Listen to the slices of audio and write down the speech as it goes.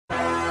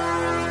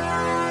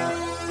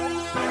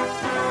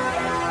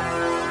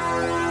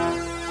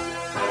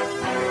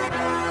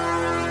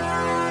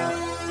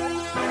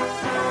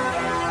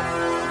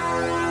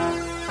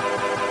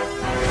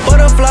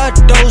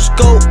those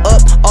go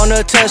up on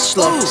a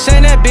Tesla.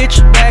 Send that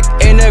bitch back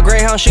in the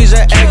Greyhound, she's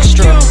an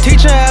extra.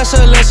 Teach her ass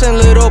a lesson,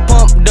 little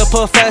pump, the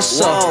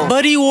professor.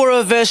 But he wore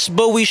a vest,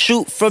 but we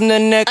shoot from the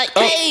neck up.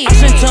 I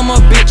sent him a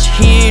bitch,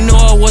 he ain't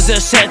know it was a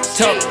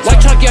setup.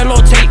 White truck,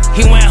 yellow tape,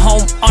 he went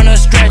home on a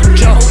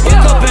stretcher.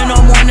 Wake up in the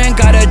morning,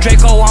 got a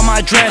Draco on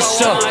my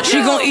dresser.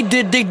 She gon' eat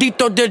the dick,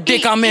 throw the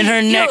dick, I'm in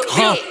her neck,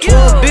 huh?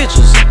 12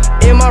 bitches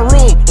in my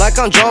room, like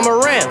I'm John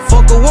Moran.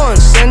 Fuck a one,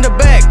 send her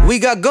back, we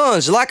got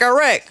guns like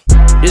Iraq.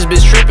 This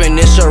bitch trippin',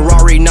 this a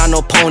Rari, not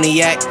no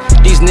Pontiac.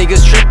 These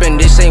niggas trippin',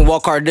 this ain't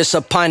walk hard, this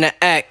a pint of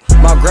act.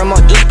 My grandma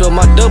just spilled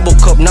my double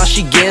cup, now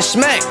she getting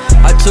smacked.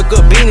 I took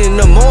a bean in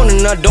the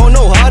morning, I don't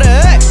know how to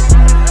act.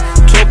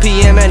 12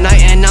 p.m. at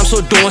night and I'm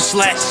so doing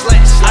slack.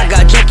 I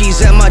got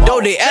junkies at my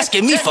door, they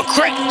asking me for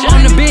crack.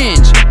 On the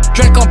binge,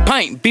 drank on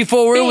pint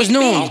before it was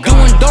noon.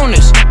 Doing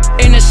donuts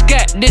in a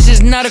scat, this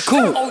is not a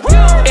coup.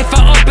 If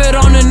I up it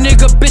on a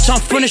nigga, bitch, I'm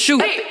finna shoot.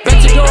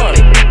 Back to door,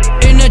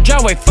 in the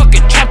driveway, fuck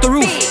it, chop the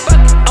roof.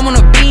 I'm on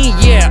a bean,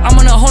 yeah, I'm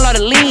on a whole lot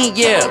of lean,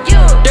 yeah.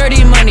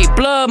 Dirty money,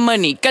 blood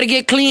money, gotta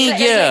get clean,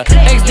 yeah.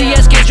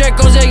 XDS, get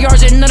Dracos at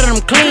yards and none of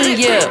them clean,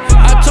 yeah.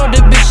 I told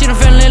the bitch she done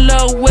fell in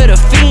love with a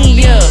fiend,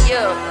 yeah.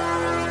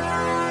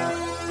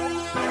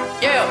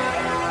 Yeah.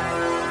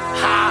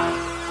 Ha.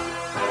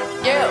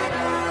 Yeah.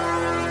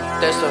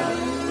 That's the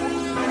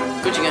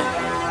Gucci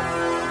gang.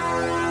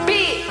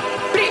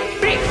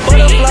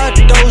 Butterfly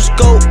doors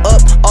go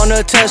up on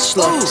a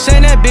Tesla.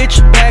 Send that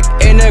bitch back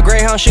in the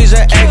Greyhound, she's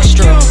an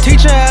extra.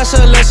 Teach her ass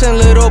a lesson,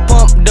 little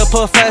pump, the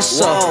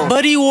professor.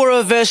 But he wore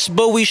a vest,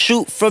 but we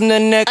shoot from the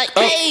neck up.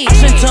 I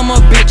sent him a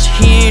bitch,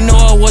 he ain't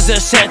know it was a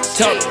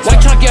setup.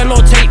 White truck,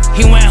 yellow tape,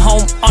 he went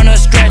home on a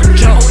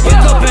stretcher.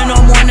 Wake up in the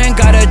morning,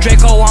 got a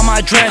Draco on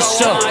my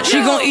dresser. She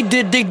gon' eat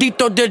the dick,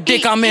 throw the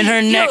dick, I'm in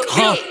her neck,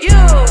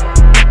 huh?